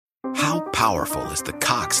powerful is the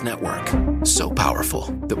Cox network. So powerful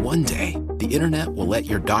that one day, the internet will let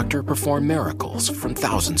your doctor perform miracles from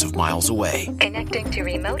thousands of miles away. Connecting to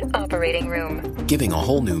remote operating room. Giving a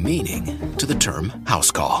whole new meaning to the term house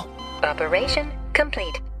call. Operation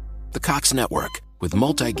complete. The Cox network. With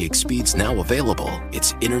multi-gig speeds now available,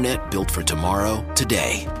 it's internet built for tomorrow,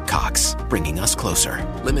 today. Cox, bringing us closer.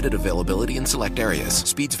 Limited availability in select areas.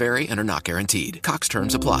 Speeds vary and are not guaranteed. Cox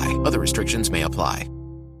terms apply. Other restrictions may apply.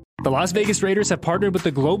 The Las Vegas Raiders have partnered with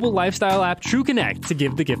the global lifestyle app TrueConnect to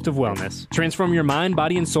give the gift of wellness. Transform your mind,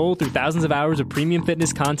 body, and soul through thousands of hours of premium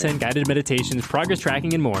fitness content, guided meditations, progress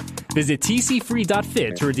tracking, and more. Visit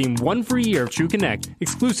tcfree.fit to redeem 1 free year of TrueConnect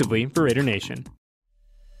exclusively for Raider Nation.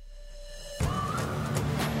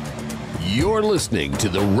 You're listening to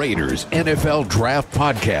the Raiders NFL Draft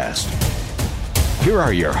Podcast. Here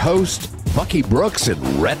are your hosts, Bucky Brooks and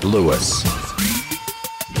Rhett Lewis.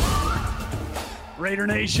 Raider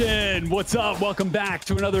Nation, what's up? Welcome back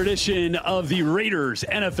to another edition of the Raiders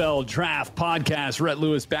NFL Draft Podcast. Rhett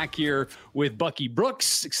Lewis back here with Bucky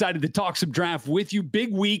Brooks. Excited to talk some draft with you.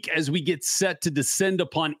 Big week as we get set to descend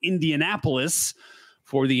upon Indianapolis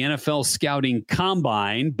for the NFL Scouting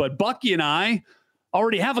Combine. But Bucky and I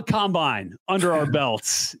already have a combine under our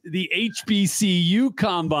belts. The HBCU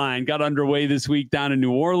Combine got underway this week down in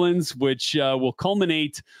New Orleans, which will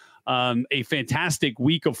culminate a fantastic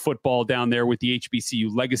week of football down there with the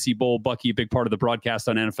HBCU Legacy Bowl. Bucky, a big part of the broadcast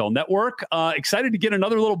on NFL Network. Excited to get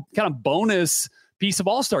another little kind of bonus piece of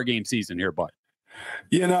All-Star game season here, bud.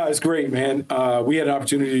 Yeah, no, it's great, man. We had an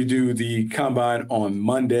opportunity to do the combine on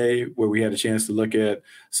Monday where we had a chance to look at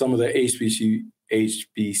some of the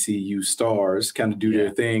HBCU stars kind of do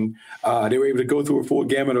their thing. They were able to go through a full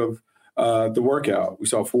gamut of the workout. We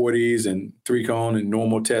saw 40s and 3-cone and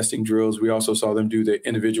normal testing drills. We also saw them do the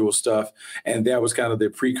individual stuff. And that was kind of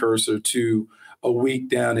the precursor to a week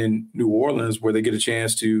down in New Orleans where they get a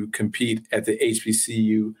chance to compete at the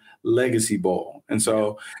HBCU Legacy Bowl. And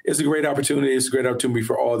so it's a great opportunity. It's a great opportunity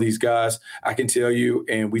for all these guys. I can tell you,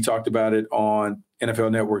 and we talked about it on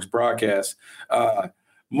NFL Network's broadcast,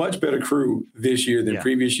 much better crew this year than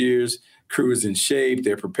previous years. Crew is in shape.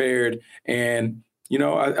 They're prepared. And, you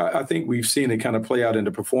know, I think we've seen it kind of play out in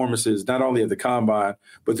the performances, not only at the Combine,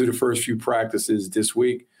 but through the first few practices this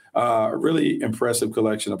week. A really impressive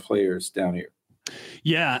collection of players down here.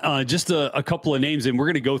 Yeah, just a couple of names. And we're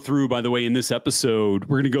going to go through, by the way, in this episode,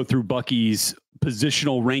 we're going to go through Bucky's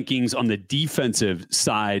positional rankings on the defensive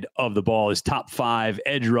side of the ball, his top 5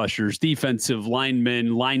 edge rushers, defensive linemen,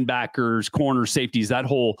 linebackers, corner safeties, that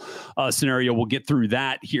whole scenario. We'll get through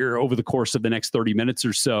that here over the course of the next 30 minutes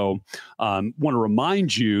or so. Want to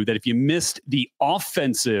remind you that if you missed the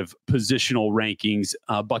offensive positional rankings,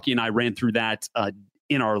 Bucky and I ran through that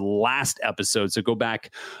in our last episode. So go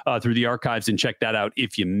back through the archives and check that out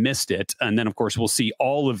if you missed it. And then, of course, we'll see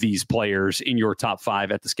all of these players in your top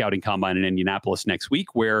 5 at the Scouting Combine in Indianapolis next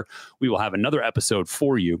week, where we will have another episode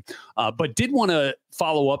for you. But did want to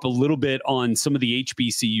follow up a little bit on some of the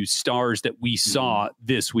HBCU stars that we saw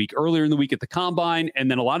this week, earlier in the week at the Combine. And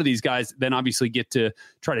then a lot of these guys then obviously get to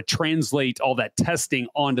try to translate all that testing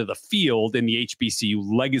onto the field in the HBCU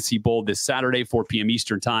Legacy Bowl this Saturday, 4 p.m.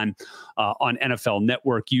 Eastern time on NFL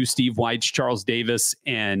Network. You, Steve Weitz, Charles Davis,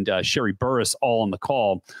 and Sherry Burris all on the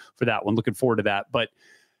call for that one. Looking forward to that. But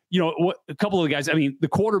you know, a couple of the guys, I mean, the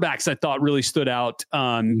quarterbacks I thought really stood out.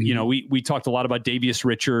 You know, we talked a lot about Davius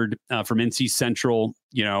Richard from NC Central,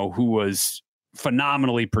 you know, who was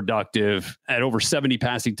phenomenally productive at over 70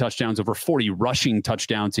 passing touchdowns, over 40 rushing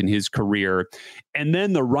touchdowns in his career. And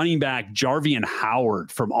then the running back, Jarvian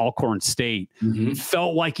Howard from Alcorn State,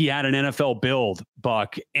 felt like he had an NFL build,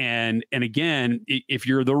 Buck. And again, if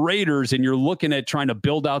you're the Raiders and you're looking at trying to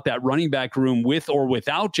build out that running back room with or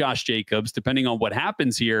without Josh Jacobs, depending on what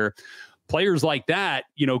happens here, players like that,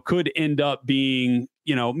 you know, could end up being,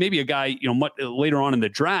 you know, maybe a guy, you know, much later on in the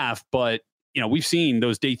draft, but you know, we've seen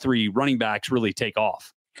those day 3 running backs really take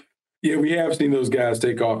off. Yeah, we have seen those guys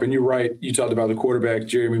take off. And you're right. You talked about the quarterbacks,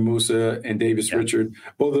 Jeremy Musa and Davis Richard.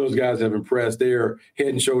 Both of those guys have impressed. They are head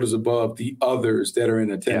and shoulders above the others that are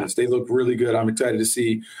in attendance. They look really good. I'm excited to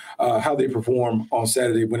see how they perform on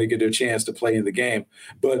Saturday when they get their chance to play in the game.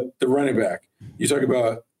 But the running back, you talk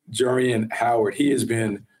about Jarvian Howard. He has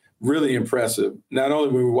been really impressive. Not only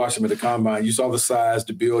when we watched him at the Combine, you saw the size,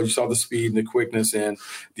 the build, you saw the speed and the quickness and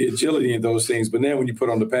the agility and those things. But then when you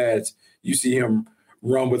put on the pads, you see him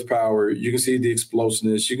run with power. You can see the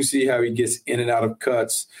explosiveness. You can see how he gets in and out of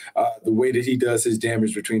cuts, the way that he does his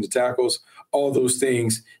damage between the tackles, all those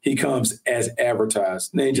things. He comes as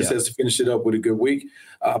advertised. Now he just has to finish it up with a good week.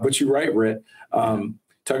 But you're right, Rhett.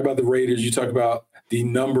 Talk about the Raiders. You talk about the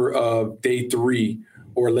number of day 3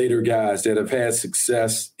 or later guys that have had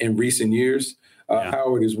success in recent years.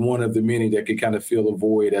 Howard is one of the many that could kind of fill a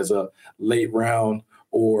void as a late round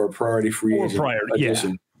or priority free agent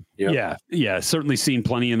addition. Yeah. Certainly seen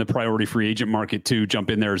plenty in the priority free agent market to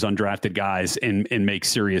jump in there as undrafted guys and make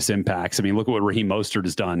serious impacts. I mean, look at what Raheem Mostert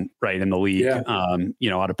has done in the league,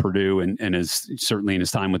 out of Purdue and is certainly in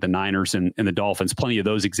his time with the Niners and the Dolphins. Plenty of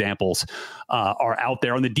those examples are out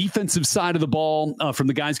there. On the defensive side of the ball, from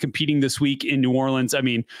the guys competing this week in New Orleans, I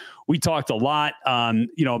mean, we talked a lot,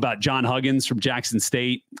 about John Huggins from Jackson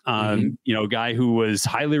State, a guy who was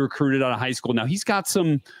highly recruited out of high school. Now he's got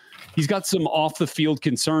some off the field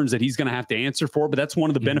concerns that he's going to have to answer for, but that's one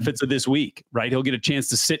of the benefits of this week, right? He'll get a chance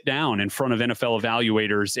to sit down in front of NFL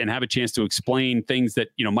evaluators and have a chance to explain things that,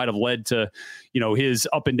 might have led to, his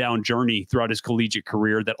up and down journey throughout his collegiate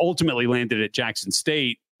career that ultimately landed at Jackson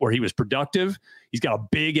State, where he was productive. He's got a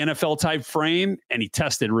big NFL type frame and he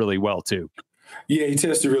tested really well too. Yeah, he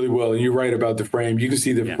tested really well. And you're right about the frame. You can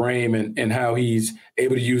see the frame and how he's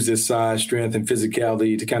able to use his size, strength, and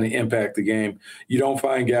physicality to kind of impact the game. You don't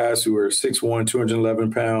find guys who are 6'1",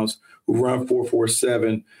 211 pounds, who run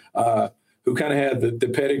 4.47, who kind of had the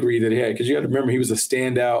pedigree that he had. Because you have to remember, he was a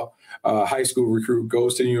standout high school recruit,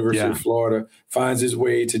 goes to the University of Florida, finds his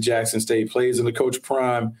way to Jackson State, plays in the Coach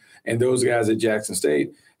Prime and those guys at Jackson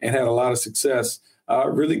State, and had a lot of success.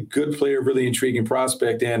 Really good player, really intriguing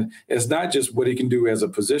prospect. And it's not just what he can do as a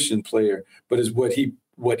position player, but it's what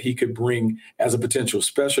he could bring as a potential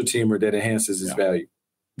special teamer that enhances his value.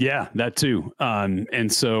 Yeah, that too. And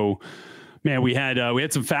so, man, we had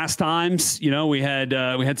some fast times. We had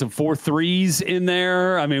some 4.3s in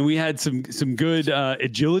there. I mean, we had some good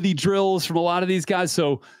agility drills from a lot of these guys.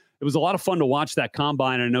 So it was a lot of fun to watch that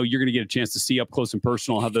combine. I know you're going to get a chance to see up close and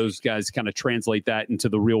personal how those guys kind of translate that into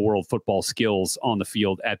the real world football skills on the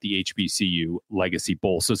field at the HBCU Legacy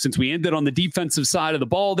Bowl. So since we ended on the defensive side of the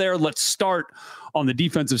ball there, let's start on the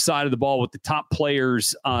defensive side of the ball with the top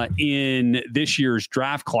players in this year's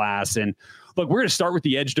draft class. And look, we're going to start with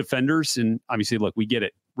the edge defenders. And obviously, look, we get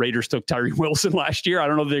it. Raiders took Tyree Wilson last year. I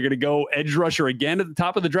don't know if they're going to go edge rusher again at the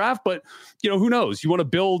top of the draft, but who knows? You want to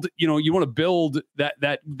build,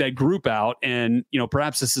 that group out, and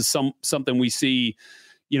perhaps this is something we see.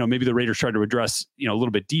 Maybe the Raiders try to address, a little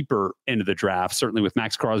bit deeper into the draft. Certainly with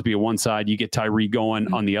Max Crosby on one side, you get Tyree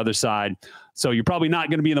going on the other side. So you're probably not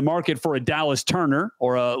going to be in the market for a Dallas Turner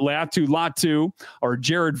or a Laiatu Latu or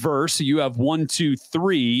Jared Verse. So you have 1, 2,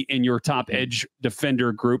 3 in your top edge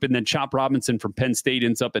defender group. And then Chop Robinson from Penn State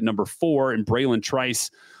ends up at number 4, and Braylon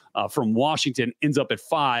Trice from Washington ends up at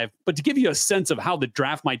 5. But to give you a sense of how the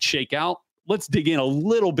draft might shake out, let's dig in a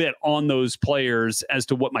little bit on those players as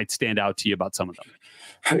to what might stand out to you about some of them.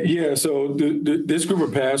 Yeah, so this group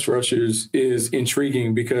of pass rushers is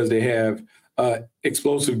intriguing because they have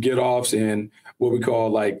explosive get-offs and what we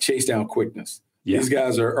call like chase down quickness. Yeah. These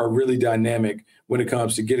guys are really dynamic when it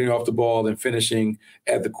comes to getting off the ball and finishing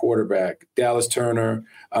at the quarterback. Dallas Turner,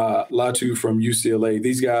 Latu from UCLA.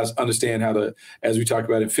 These guys understand how to, as we talked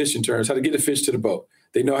about in fishing terms, how to get the fish to the boat.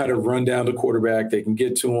 They know how to run down the quarterback. They can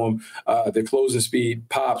get to him. Their closing speed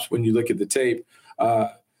pops when you look at the tape.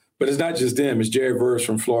 But it's not just them. It's Jared Verse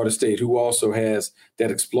from Florida State, who also has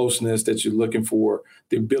that explosiveness that you're looking for,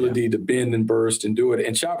 the ability to bend and burst and do it.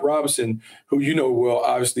 And Chop Robinson, who well,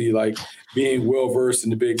 obviously, like being well-versed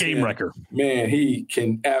in the Big Ten. Game wrecker. Man, he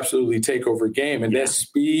can absolutely take over a game. And that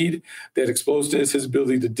speed, that explosiveness, his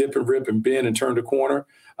ability to dip and rip and bend and turn the corner,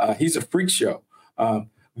 he's a freak show.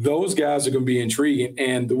 Those guys are going to be intriguing.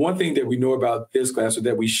 And the one thing that we know about this class, or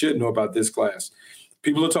that we should know about this class,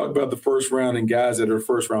 people are talking about the first round and guys that are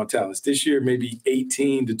first-round talents. This year, maybe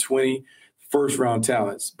 18 to 20 first-round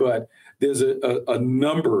talents. But there's a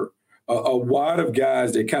number, a wad of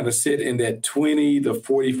guys that kind of sit in that 20 to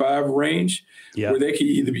 45 range, where they can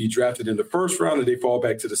either be drafted in the first round or they fall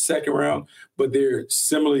back to the second round. But they're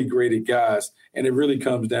similarly graded guys, and it really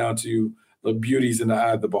comes down to the beauties in the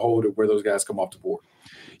eye of the beholder where those guys come off the board.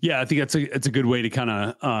 Yeah, I think that's a good way to kind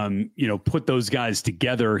of, put those guys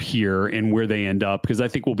together here and where they end up, because I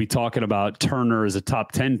think we'll be talking about Turner as a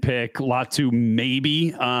top 10 pick, Latu maybe,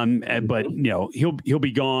 but he'll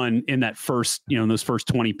be gone in that first, in those first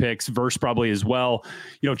 20 picks. Verse probably as well.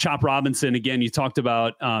 Chop Robinson, again, you talked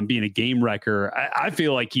about being a game wrecker. I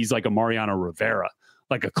feel like he's like a Mariano Rivera,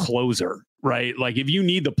 like a closer, right? Like if you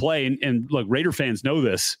need the play, and look, Raider fans know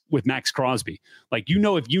this with Max Crosby. Like,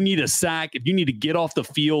 if you need a sack, if you need to get off the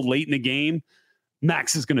field late in the game,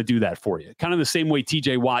 Max is going to do that for you. Kind of the same way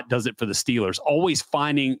TJ Watt does it for the Steelers. Always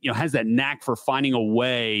finding, has that knack for finding a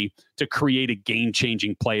way to create a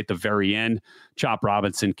game-changing play at the very end. Chop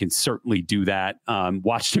Robinson can certainly do that.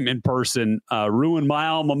 Watched him in person, ruin my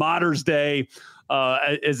alma mater's day.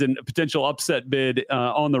 as a potential upset bid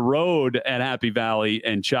on the road at Happy Valley,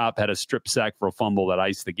 and Chop had a strip sack for a fumble that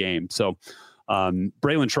iced the game. So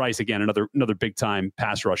Braylon Trice, again, another big-time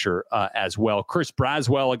pass rusher as well. Chris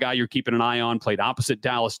Braswell, a guy you're keeping an eye on, played opposite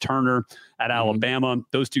Dallas Turner at Alabama.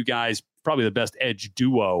 Those two guys, probably the best edge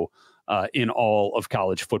duo in all of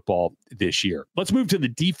college football this year. Let's move to the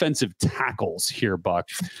defensive tackles here, Buck.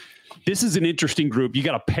 This is an interesting group. You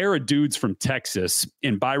got a pair of dudes from Texas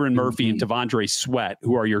in Byron Murphy and Tavondre Sweat,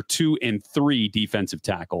 who are your 2 and 3 defensive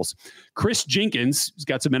tackles. Chris Jenkins has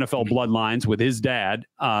got some NFL bloodlines with his dad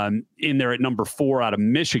in there at number 4 out of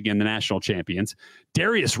Michigan, the national champions.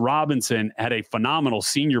 Darius Robinson had a phenomenal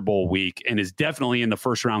Senior Bowl week and is definitely in the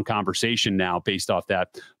first round conversation now based off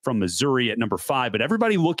that from Missouri at number 5. But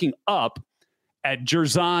everybody looking up at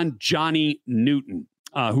Jerzon Johnny Newton,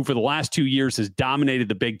 who for the last 2 years has dominated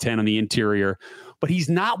the Big Ten on the interior, but he's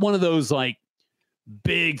not one of those like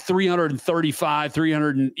big 335,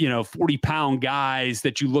 340 pound guys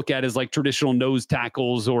that you look at as like traditional nose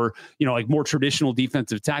tackles or, like more traditional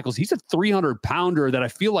defensive tackles. He's a 300 pounder that I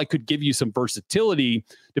feel like could give you some versatility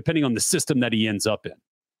depending on the system that he ends up in.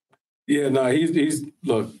 Yeah, no, he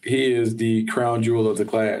is the crown jewel of the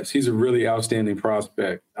class. He's a really outstanding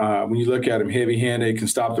prospect. When you look at him, heavy-handed, can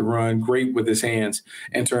stop the run, great with his hands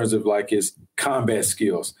in terms of like his combat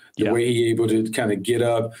skills, the way he's able to kind of get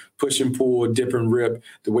up, push and pull, dip and rip,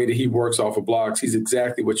 the way that he works off of blocks. He's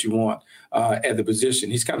exactly what you want at the position.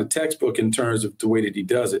 He's kind of textbook in terms of the way that he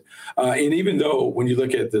does it. And even though when you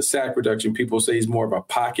look at the sack reduction, people say he's more of a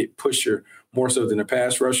pocket pusher more so than a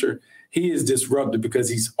pass rusher, he is disruptive because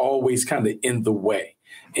he's always kind of in the way.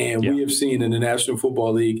 And we have seen in the National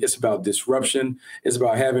Football League, it's about disruption. It's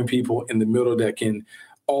about having people in the middle that can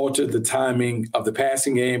alter the timing of the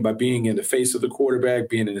passing game by being in the face of the quarterback,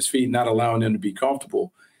 being in his feet, not allowing them to be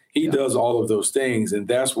comfortable. He does all of those things, and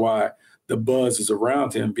that's why the buzz is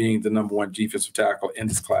around him being the number 1 defensive tackle in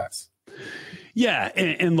this class. Yeah,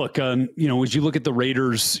 and look, as you look at the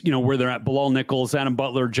Raiders, where they're at, Bilal Nichols, Adam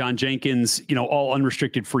Butler, John Jenkins, all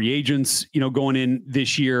unrestricted free agents, going in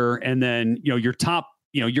this year. And then, your top,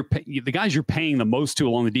 the guys you're paying the most to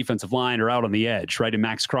along the defensive line are out on the edge, right? And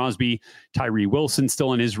Max Crosby, Tyree Wilson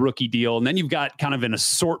still in his rookie deal. And then you've got kind of an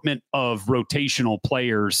assortment of rotational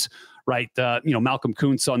players, right? Malcolm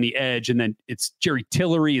Kuntz on the edge, and then it's Jerry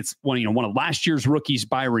Tillery. It's one of last year's rookies,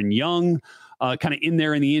 Byron Young, kind of in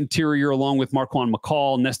there in the interior, along with Marquand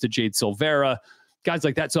McCall, Nesta Jade Silvera, guys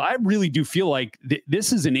like that. So I really do feel like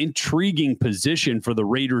this is an intriguing position for the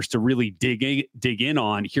Raiders to really dig in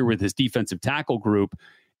on here with this defensive tackle group.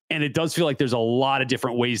 And it does feel like there's a lot of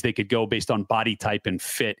different ways they could go based on body type and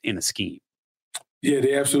fit in a scheme. Yeah,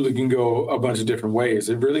 they absolutely can go a bunch of different ways.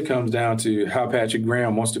 It really comes down to how Patrick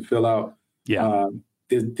Graham wants to fill out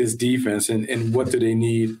this defense and what do they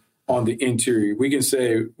need on the interior. We can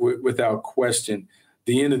say without question,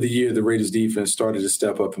 the end of the year, the Raiders defense started to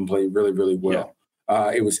step up and play really, really well.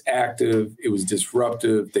 It was active. It was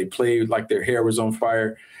disruptive. They played like their hair was on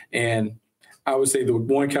fire. And I would say the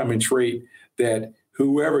one common trait that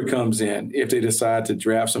whoever comes in, if they decide to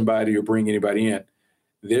draft somebody or bring anybody in,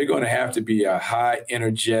 they're going to have to be a high,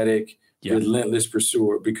 energetic, relentless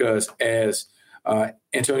pursuer because as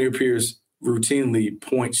Antonio Pierce routinely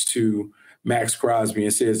points to Max Crosby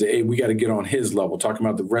and says that, hey, we got to get on his level, talking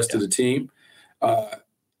about the rest of the team.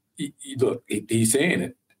 Look, he's saying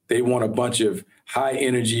it. They want a bunch of high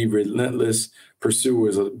energy, relentless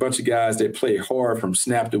pursuers, a bunch of guys that play hard from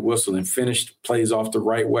snap to whistle and finish plays off the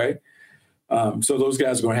right way. So those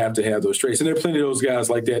guys are going to have those traits. And there are plenty of those guys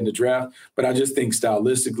like that in the draft. But I just think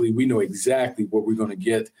stylistically, we know exactly what we're going to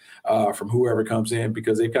get from whoever comes in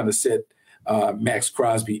because they kind of set Max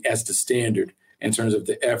Crosby as the standard in terms of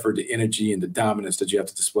the effort, the energy, and the dominance that you have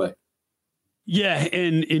to display. Yeah,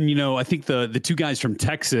 and I think the two guys from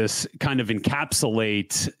Texas kind of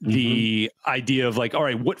encapsulate the idea of like, all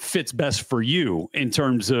right, what fits best for you in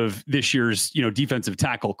terms of this year's, defensive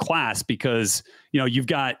tackle class? Because, you've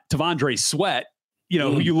got Tavondre Sweat,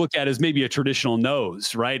 who you look at as maybe a traditional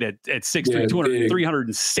nose, right? At 6'3",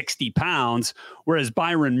 360 pounds, whereas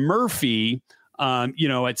Byron Murphy, at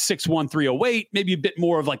 6'1", 308, maybe a bit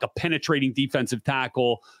more of like a penetrating defensive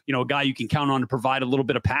tackle, a guy you can count on to provide a little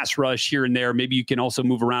bit of pass rush here and there. Maybe you can also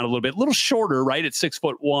move around a little shorter, right? At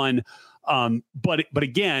 6'1". But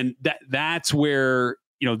again, that's where,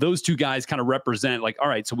 those two guys kind of represent like, all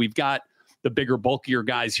right, so we've got the bigger, bulkier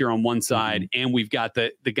guys here on one side, and we've got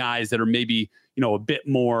the guys that are maybe, a bit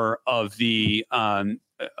more of the,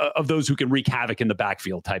 of those who can wreak havoc in the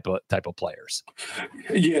backfield type of players.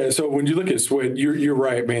 Yeah. So when you look at Sweat, you're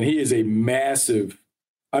right, man. He is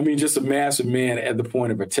just a massive man at the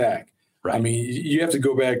point of attack. Right. I mean, you have to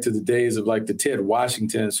go back to the days of like the Ted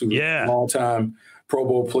Washingtons, who was a long-time Pro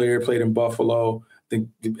Bowl player, played in Buffalo.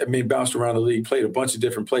 Bounced around the league, played a bunch of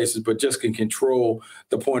different places, but just can control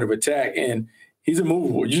the point of attack. And he's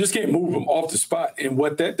immovable. You just can't move him off the spot. And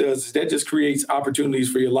what that does is that just creates opportunities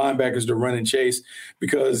for your linebackers to run and chase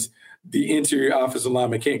because the interior offensive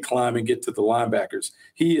lineman can't climb and get to the linebackers.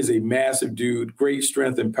 He is a massive dude, great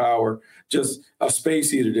strength and power, just a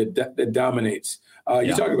space eater that dominates.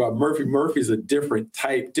 You talk about Murphy. Murphy's a different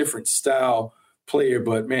type, different style player,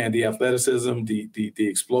 but man, the athleticism, the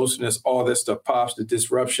explosiveness, all that stuff pops, the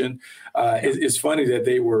disruption. It's funny that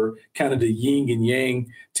they were kind of the yin and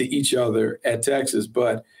yang to each other at Texas,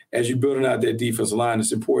 but as you're building out that defensive line,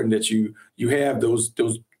 it's important that you have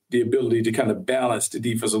the ability to kind of balance the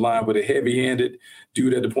defensive line with a heavy-handed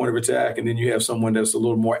dude at the point of attack, and then you have someone that's a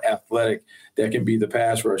little more athletic that can be the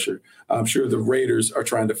pass rusher. I'm sure the Raiders are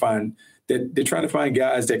trying to find that. They're trying to find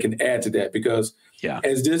guys that can add to that because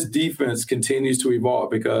as this defense continues to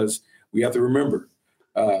evolve, because we have to remember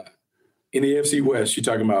in the AFC West, you're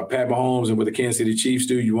talking about Pat Mahomes and what the Kansas City Chiefs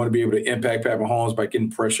do. You want to be able to impact Pat Mahomes by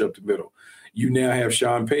getting pressure up the middle. You now have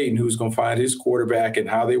Sean Payton, who's going to find his quarterback and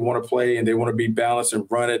how they want to play, and they want to be balanced and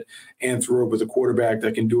run it and throw it with a quarterback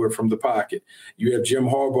that can do it from the pocket. You have Jim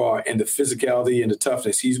Harbaugh and the physicality and the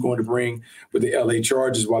toughness he's going to bring with the LA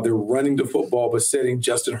Chargers while they're running the football but setting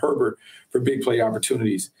Justin Herbert for big play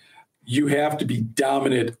opportunities. You have to be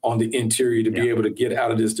dominant on the interior to be able to get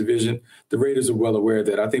out of this division. The Raiders are well aware of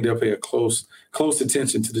that. I think they'll pay a close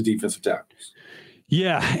attention to the defensive tackles.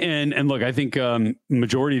 Yeah, and look, I think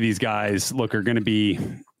majority of these guys are going to be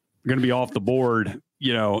off the board,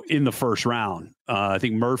 in the first round. I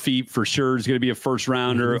think Murphy for sure is going to be a first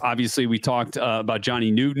rounder. Mm-hmm. Obviously, we talked about Johnny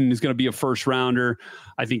Newton is going to be a first rounder.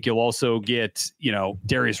 I think you'll also get,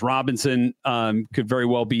 Darius Robinson could very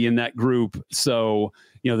well be in that group. So,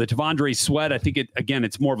 the T'Vondre Sweat, I think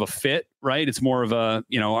it's more of a fit, right? It's more of a,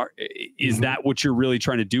 is that what you're really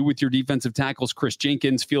trying to do with your defensive tackles? Chris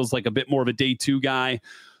Jenkins feels like a bit more of a day two guy.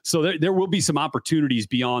 So there will be some opportunities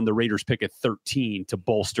beyond the Raiders pick at 13 to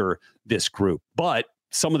bolster this group. But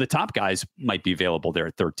some of the top guys might be available there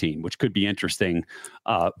at 13, which could be interesting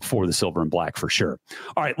for the Silver and Black for sure.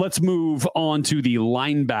 All right, let's move on to the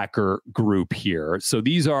linebacker group here. So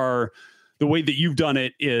these are the way that you've done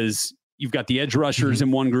it is you've got the edge rushers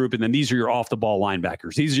in one group, and then these are your off the ball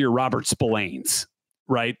linebackers. These are your Robert Spillanes,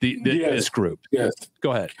 right? This group. Yes.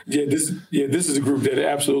 Go ahead. This is a group that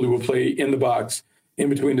absolutely will play in the box, in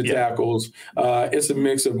between the tackles. It's a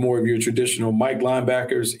mix of more of your traditional Mike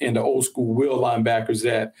linebackers and the old school Will linebackers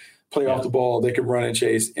that play off the ball. They can run and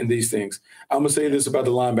chase and these things. I'm going to say this about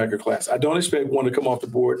the linebacker class. I don't expect one to come off the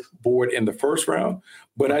board in the first round,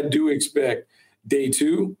 but I do expect day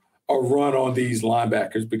two a run on these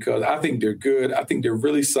linebackers because I think they're good. I think they're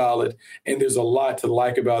really solid, and there's a lot to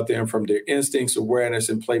like about them from their instincts, awareness,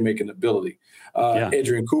 and playmaking ability.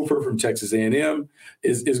 Adrian Cooper from Texas A&M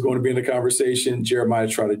is going to be in the conversation. Jeremiah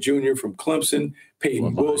Trotter Jr. from Clemson,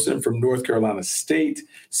 Peyton Wilson from North Carolina State,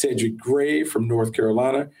 Cedric Gray from North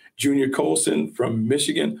Carolina, Junior Colson from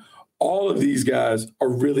Michigan. All of these guys are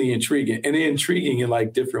really intriguing, and they're intriguing in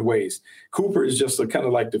like different ways. Cooper is just kind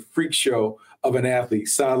of like the freak show of an athlete,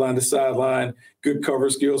 sideline to sideline, good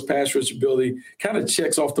cover skills, pass rush ability, kind of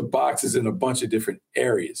checks off the boxes in a bunch of different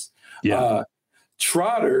areas.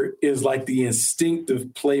 Trotter is like the instinctive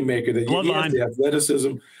playmaker that he has the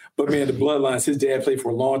athleticism, but man, the bloodlines. His dad played for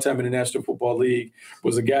a long time in the National Football League,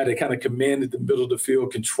 was a guy that kind of commanded the middle of the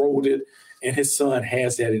field, controlled it, and his son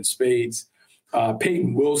has that in spades.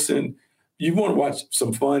 Peyton Wilson, you want to watch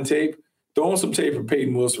some fun tape? Throw on some tape from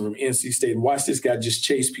Peyton Wilson from NC State and watch this guy just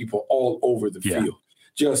chase people all over the field.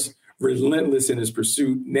 Just relentless in his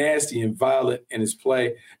pursuit, nasty and violent in his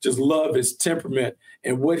play. Just love his temperament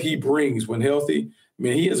and what he brings when healthy. I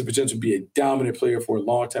mean, he has the potential to be a dominant player for a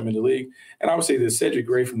long time in the league. And I would say that Cedric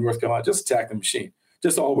Gray from North Carolina, just attack the machine,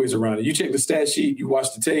 just always around it. You check the stat sheet, you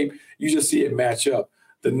watch the tape, you just see it match up.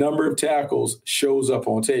 The number of tackles shows up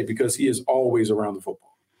on tape because he is always around the football.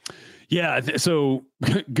 Yeah, so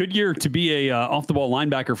good year to be a off-the-ball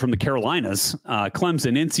linebacker from the Carolinas.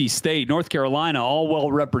 Clemson, NC State, North Carolina, all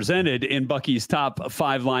well represented in Bucky's top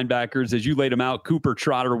 5 linebackers. As you laid them out, Cooper,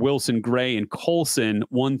 Trotter, Wilson, Gray, and Colson,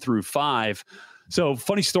 1 through 5. So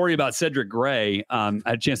funny story about Cedric Gray. I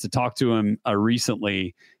had a chance to talk to him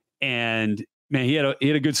recently, and man, he had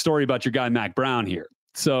a good story about your guy, Mac Brown here.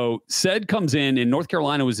 So Ced comes in, and North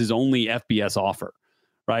Carolina was his only FBS offer.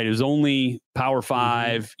 Right. It was only Power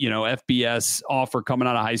 5, FBS offer coming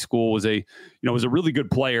out of high school. Was a really good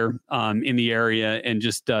player in the area and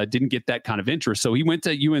just didn't get that kind of interest. So he went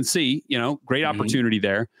to UNC, great opportunity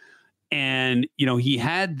there. And, he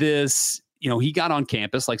had this, he got on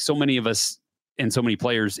campus like so many of us and so many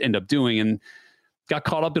players end up doing, and got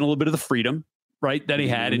caught up in a little bit of the freedom, right, that he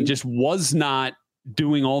had, and just was not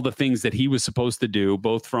doing all the things that he was supposed to do,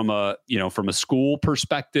 both from a school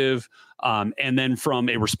perspective, and then from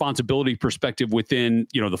a responsibility perspective within,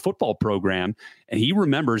 the football program. And he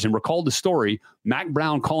remembers and recalled the story, Mack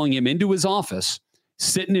Brown calling him into his office,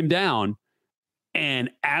 sitting him down, and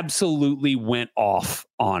absolutely went off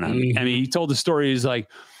on him. I mean, he told the story. He's like,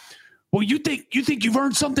 well, you think you've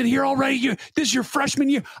earned something here already? This is your freshman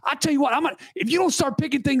year. I tell you what, if you don't start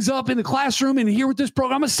picking things up in the classroom and here with this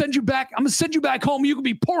program, I'm gonna send you back home. You can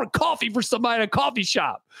be pouring coffee for somebody at a coffee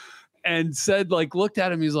shop. And said, looked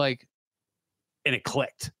at him. He's like, and it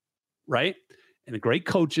clicked, right? And the great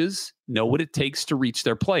coaches know what it takes to reach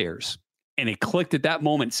their players. And it clicked at that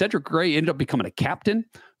moment. Cedric Gray ended up becoming a captain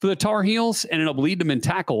for the Tar Heels and ended up leading them in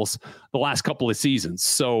tackles the last couple of seasons.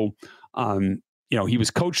 So, he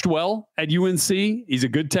was coached well at UNC. He's a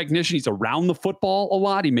good technician. He's around the football a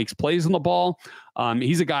lot. He makes plays on the ball.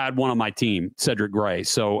 He's a guy I'd want on my team, Cedric Gray.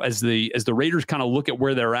 So as the Raiders kind of look at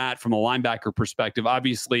where they're at from a linebacker perspective,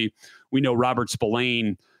 obviously we know Robert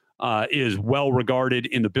Spillane is well regarded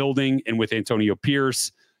in the building and with Antonio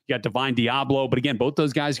Pierce. You got Divine Diablo. But again, both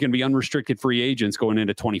those guys are going to be unrestricted free agents going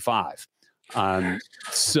into 25. You're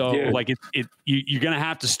going to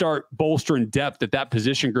have to start bolstering depth at that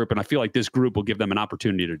position group. And I feel like this group will give them an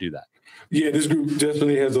opportunity to do that. Yeah, this group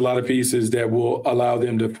definitely has a lot of pieces that will allow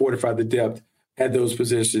them to fortify the depth at those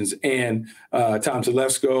positions. And Tom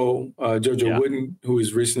Telesco, JoJo Wooden, who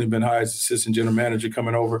has recently been hired as assistant general manager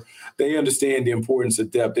coming over, they understand the importance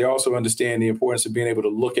of depth. They also understand the importance of being able to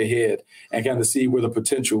look ahead and kind of see where the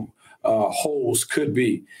potential holes could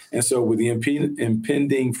be. And so with the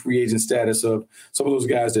impending free agent status of some of those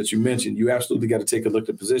guys that you mentioned, you absolutely got to take a look at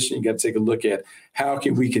the position. You got to take a look at how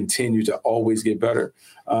can we continue to always get better.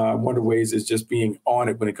 One of the ways is just being on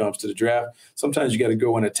it when it comes to the draft. Sometimes you got to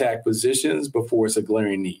go and attack positions before it's a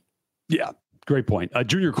glaring need. Yeah. Great point.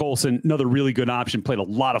 Junior Colson, another really good option, played a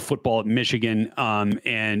lot of football at Michigan,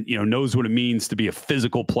 and knows what it means to be a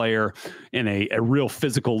physical player in a real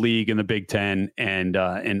physical league in the Big Ten, and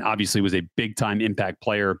obviously was a big time impact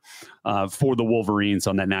player for the Wolverines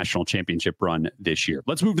on that national championship run this year.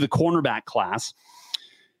 Let's move to the cornerback class.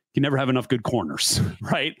 You never have enough good corners,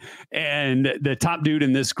 right? And the top dude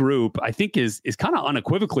in this group, I think, is kind of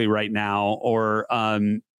unequivocally right now, or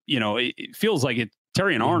it feels like it.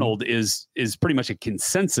 Terrion Arnold is pretty much a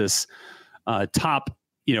consensus top,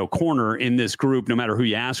 corner in this group, no matter who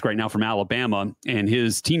you ask right now from Alabama. And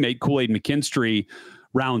his teammate Kool-Aid McKinstry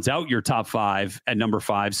rounds out your top five at number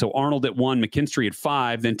 5. So Arnold at 1, McKinstry at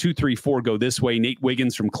 5, then 2, 3, 4 go this way. Nate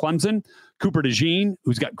Wiggins from Clemson, Cooper DeJean,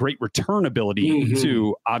 who's got great return ability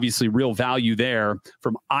to obviously real value there,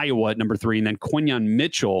 from Iowa at number 3. And then Quinyon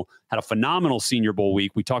Mitchell had a phenomenal Senior Bowl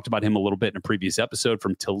week. We talked about him a little bit in a previous episode,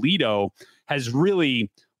 from Toledo, has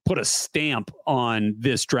really put a stamp on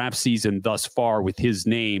this draft season thus far with his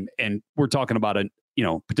name. And we're talking about a,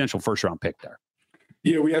 potential first round pick there.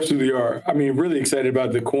 Yeah, we absolutely are. I mean, really excited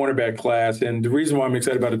about the cornerback class. And the reason why I'm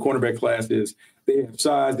excited about the cornerback class is they have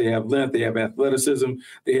size, they have length, they have athleticism.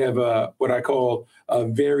 They have what I call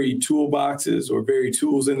varied toolboxes, or varied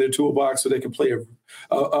tools in their toolbox, so they can play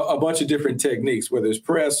a bunch of different techniques, whether it's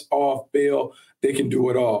press, off, bail, they can do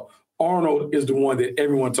it all. Arnold is the one that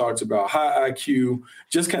everyone talks about. High IQ,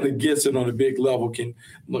 just kind of gets it on a big level.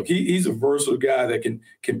 He's a versatile guy that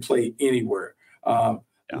can play anywhere.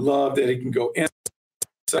 Love that he can go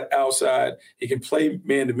inside, outside. He can play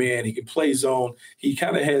man-to-man. He can play zone. He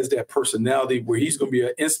kind of has that personality where he's going to be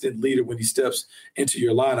an instant leader when he steps into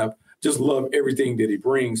your lineup. Just love everything that he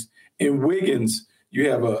brings. In Wiggins, you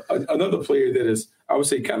have another player that is, I would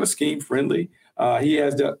say, kind of scheme-friendly. He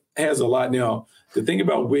has a lot. Now, the thing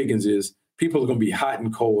about Wiggins is people are going to be hot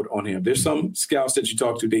and cold on him. There's some scouts that you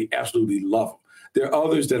talk to, they absolutely love him. There are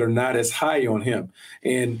others that are not as high on him.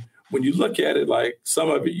 And when you look at it, like some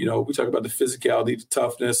of it, we talk about the physicality, the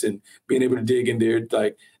toughness, and being able to dig in there.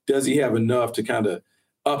 Like, does he have enough to kind of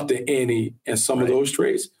up the ante in some of those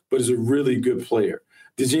traits? But is a really good player.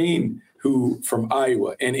 DeJean, who from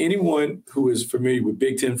Iowa, and anyone who is familiar with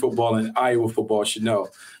Big Ten football and Iowa football should know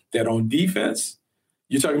that on defense,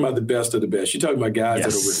 you're talking about the best of the best. You're talking about guys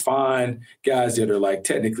that are refined, guys that are like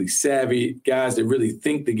technically savvy, guys that really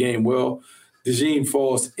think the game well. DeJean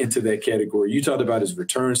falls into that category. You talked about his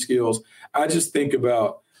return skills. I just think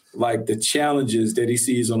about like the challenges that he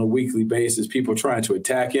sees on a weekly basis, people trying to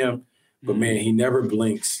attack him. But man, he never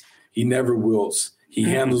blinks. He never wilts. He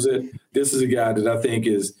handles it. This is a guy that I think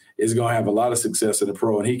is going to have a lot of success in the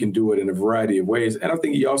pro, and he can do it in a variety of ways. And I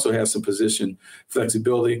think he also has some position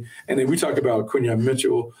flexibility. And then we talk about Quinyon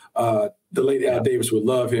Mitchell. The late Al Davis would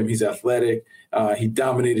love him. He's athletic. He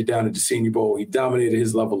dominated down at the Senior Bowl. He dominated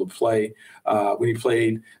his level of play when he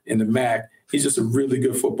played in the MAC. He's just a really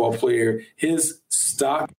good football player. His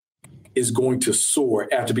stock is going to soar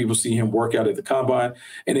after people see him work out at the combine.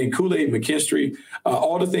 And then Kool-Aid McKinstry,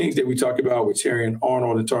 all the things that we talk about with Terrion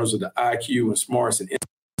Arnold in terms of the IQ and smarts and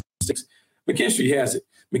instincts, McKinstry has it.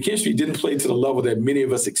 McKinstry didn't play to the level that many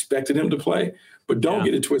of us expected him to play, but don't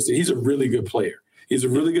get it twisted. He's a really good player. He's a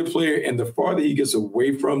really good player, and the farther he gets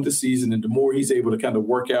away from the season and the more he's able to kind of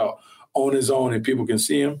work out on his own and people can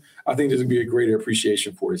see him, I think there's going to be a greater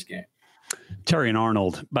appreciation for his game. Terrion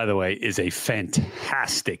Arnold, by the way, is a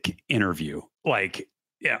fantastic interview. Like,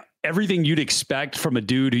 everything you'd expect from a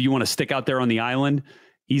dude who you want to stick out there on the island.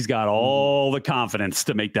 He's got all the confidence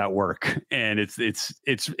to make that work, and it's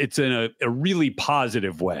in a really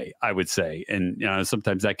positive way, I would say. And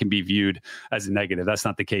sometimes that can be viewed as a negative. That's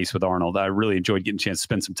not the case with Arnold. I really enjoyed getting a chance to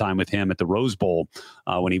spend some time with him at the Rose Bowl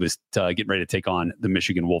when he was getting ready to take on the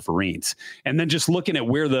Michigan Wolverines. And then just looking at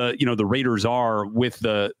where the Raiders are with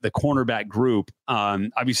the cornerback group.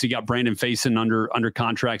 Obviously, you got Brandon Faison under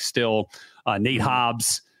contract still. Nate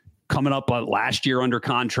Hobbs coming up last year under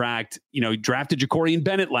contract, drafted Jacorian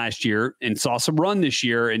Bennett last year and saw some run this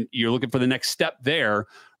year. And you're looking for the next step there,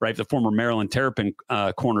 right? The former Maryland Terrapin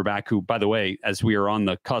cornerback, who, by the way, as we are on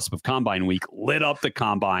the cusp of Combine Week, lit up the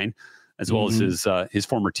Combine, as well as his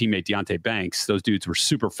former teammate Deonte Banks. Those dudes were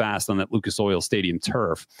super fast on that Lucas Oil Stadium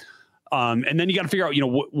turf. And then you got to figure out,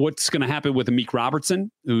 what's going to happen with Amik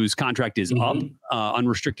Robertson, whose contract is up,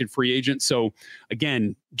 unrestricted free agent. So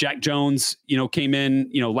again, Jack Jones, came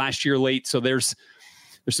in, last year late. So there's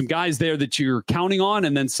some guys there that you're counting on,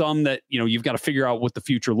 and then some that, you've got to figure out what the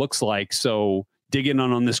future looks like. So digging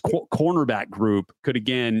on this cornerback group could,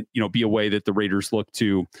 again, be a way that the Raiders look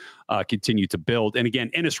to continue to build. And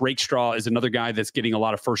again, Ennis Rakestraw is another guy that's getting a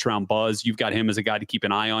lot of first round buzz. You've got him as a guy to keep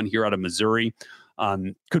an eye on here out of Missouri.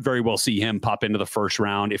 Could very well see him pop into the first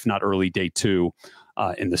round, if not early day 2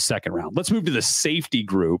 in the second round. Let's move to the safety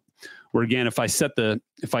group, where again, if I set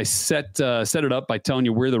it up by telling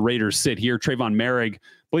you where the Raiders sit here, Trayvon Merrick,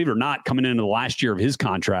 believe it or not, coming into the last year of his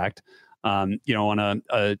contract, on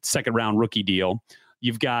a second round rookie deal.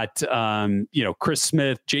 You've got Chris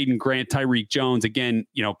Smith, Jaden Grant, Tyreek Jones, again,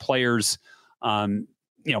 players.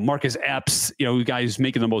 Marcus Epps, guy who's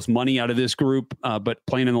making the most money out of this group, but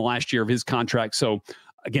playing in the last year of his contract. So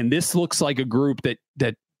again, this looks like a group that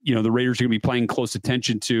the Raiders are going to be paying close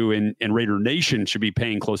attention to, and Raider Nation should be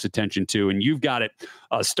paying close attention to. And you've got it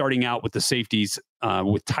starting out with the safeties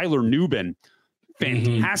with Tyler Nubin,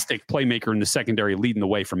 fantastic playmaker in the secondary, leading the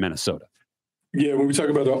way from Minnesota. Yeah, when we talk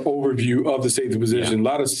about the overview of the safety position, a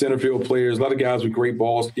lot of center field players, a lot of guys with great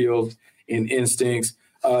ball skills and instincts.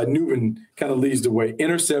 Nubin kind of leads the way.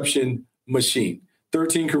 Interception machine,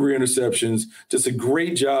 13 career interceptions, just a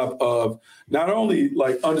great job of not only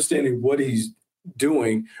understanding what he's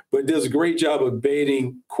doing, but does a great job of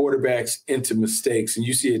baiting quarterbacks into mistakes. And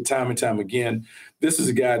you see it time and time again. This is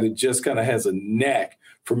a guy that just kind of has a knack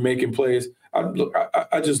for making plays.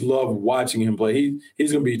 I just love watching him play.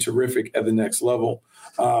 He's going to be terrific at the next level.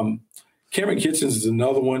 Cameron Kitchens is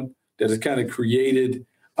another one that has kind of created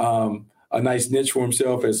a nice niche for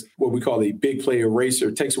himself as what we call a big play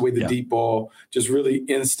eraser. Takes away the deep ball, just really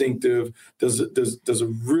instinctive. Does a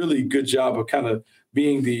really good job of kind of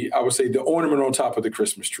being the ornament on top of the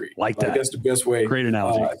Christmas tree. Like that. That's the best way. Great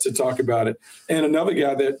analogy. To talk about it. And another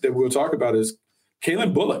guy that we'll talk about is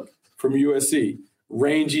Kalen Bullock from USC.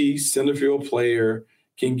 Rangy center field player,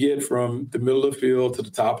 can get from the middle of the field to the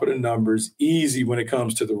top of the numbers, easy when it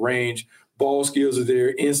comes to the range. Ball skills are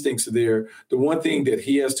there, instincts are there. The one thing that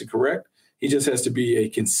he has to correct, he just has to be a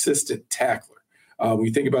consistent tackler. When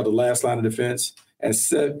you think about the last line of defense as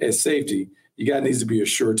safety, you guy needs to be a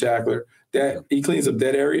sure tackler. That he cleans up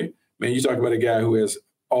that area, man. You talk about a guy who has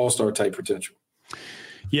all-star type potential.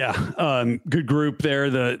 Yeah, good group there.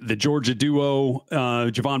 The Georgia duo,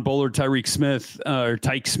 Javon Bullard, Tyke Smith,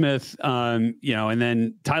 and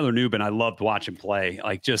then Tyler Nubin. I loved watching play.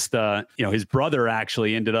 His brother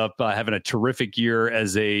actually ended up having a terrific year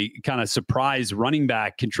as a kind of surprise running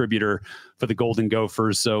back contributor for the Golden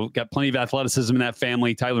Gophers. So got plenty of athleticism in that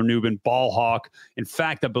family. Tyler Nubin, ball hawk. In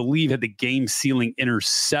fact, I believe had the game-sealing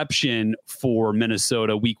interception for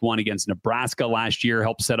Minnesota week 1 against Nebraska last year.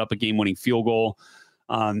 Helped set up a game-winning field goal.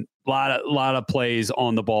 Lot of plays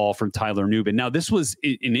on the ball from Tyler Nubin. Now, this was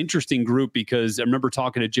an interesting group because I remember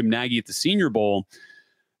talking to Jim Nagy at the Senior Bowl.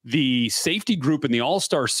 the safety group in the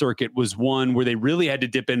All-Star circuit was one where they really had to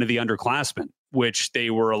dip into the underclassmen, which they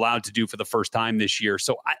were allowed to do for the first time this year.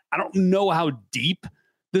 So I don't know how deep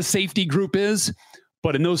the safety group is,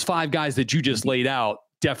 but in those 5 guys that you just laid out,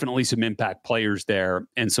 definitely some impact players there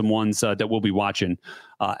and some ones that we'll be watching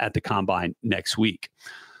at the Combine next week.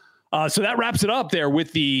 So that wraps it up there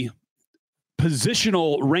with the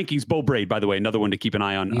positional rankings. Bo Braid, by the way, another one to keep an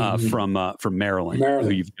eye on from Maryland,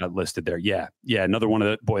 who you've got listed there. Yeah. Another one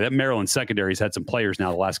of that Maryland secondary's had some players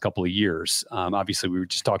now the last couple of years. Obviously, we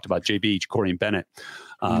just talked about JB, Corian Bennett,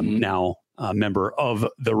 now a member of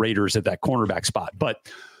the Raiders at that cornerback spot. But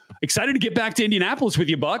excited to get back to Indianapolis with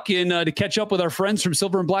you, Buck, and to catch up with our friends from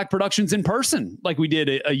Silver and Black Productions in person like we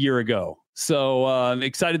did a year ago. So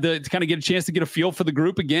excited to kind of get a chance to get a feel for the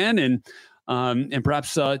group again and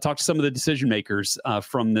perhaps talk to some of the decision makers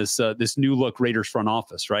from this new look Raiders front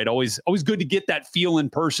office, right? Always good to get that feel in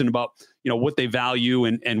person about, what they value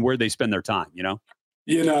and where they spend their time,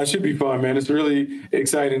 It should be fun, man. It's really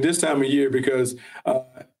exciting this time of year because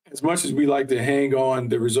as much as we like to hang on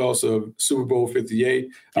the results of Super Bowl 58,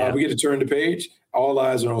 we get to turn the page. All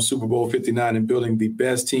eyes are on Super Bowl 59 and building the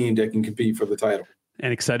best team that can compete for the title.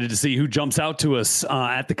 And excited to see who jumps out to us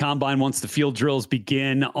at the Combine once the field drills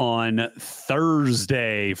begin on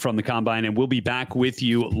Thursday from the Combine. And we'll be back with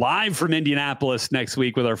you live from Indianapolis next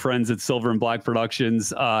week with our friends at Silver and Black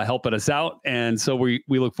Productions helping us out. And so we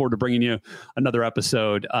look forward to bringing you another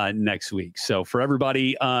episode next week. So for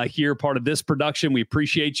everybody here, part of this production, we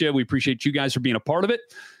appreciate you. We appreciate you guys for being a part of it.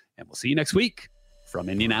 And we'll see you next week from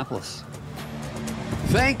Indianapolis.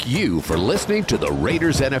 Thank you for listening to the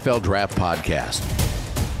Raiders NFL Draft Podcast.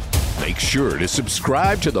 Make sure to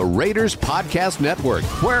subscribe to the Raiders Podcast Network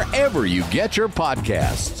wherever you get your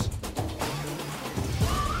podcasts.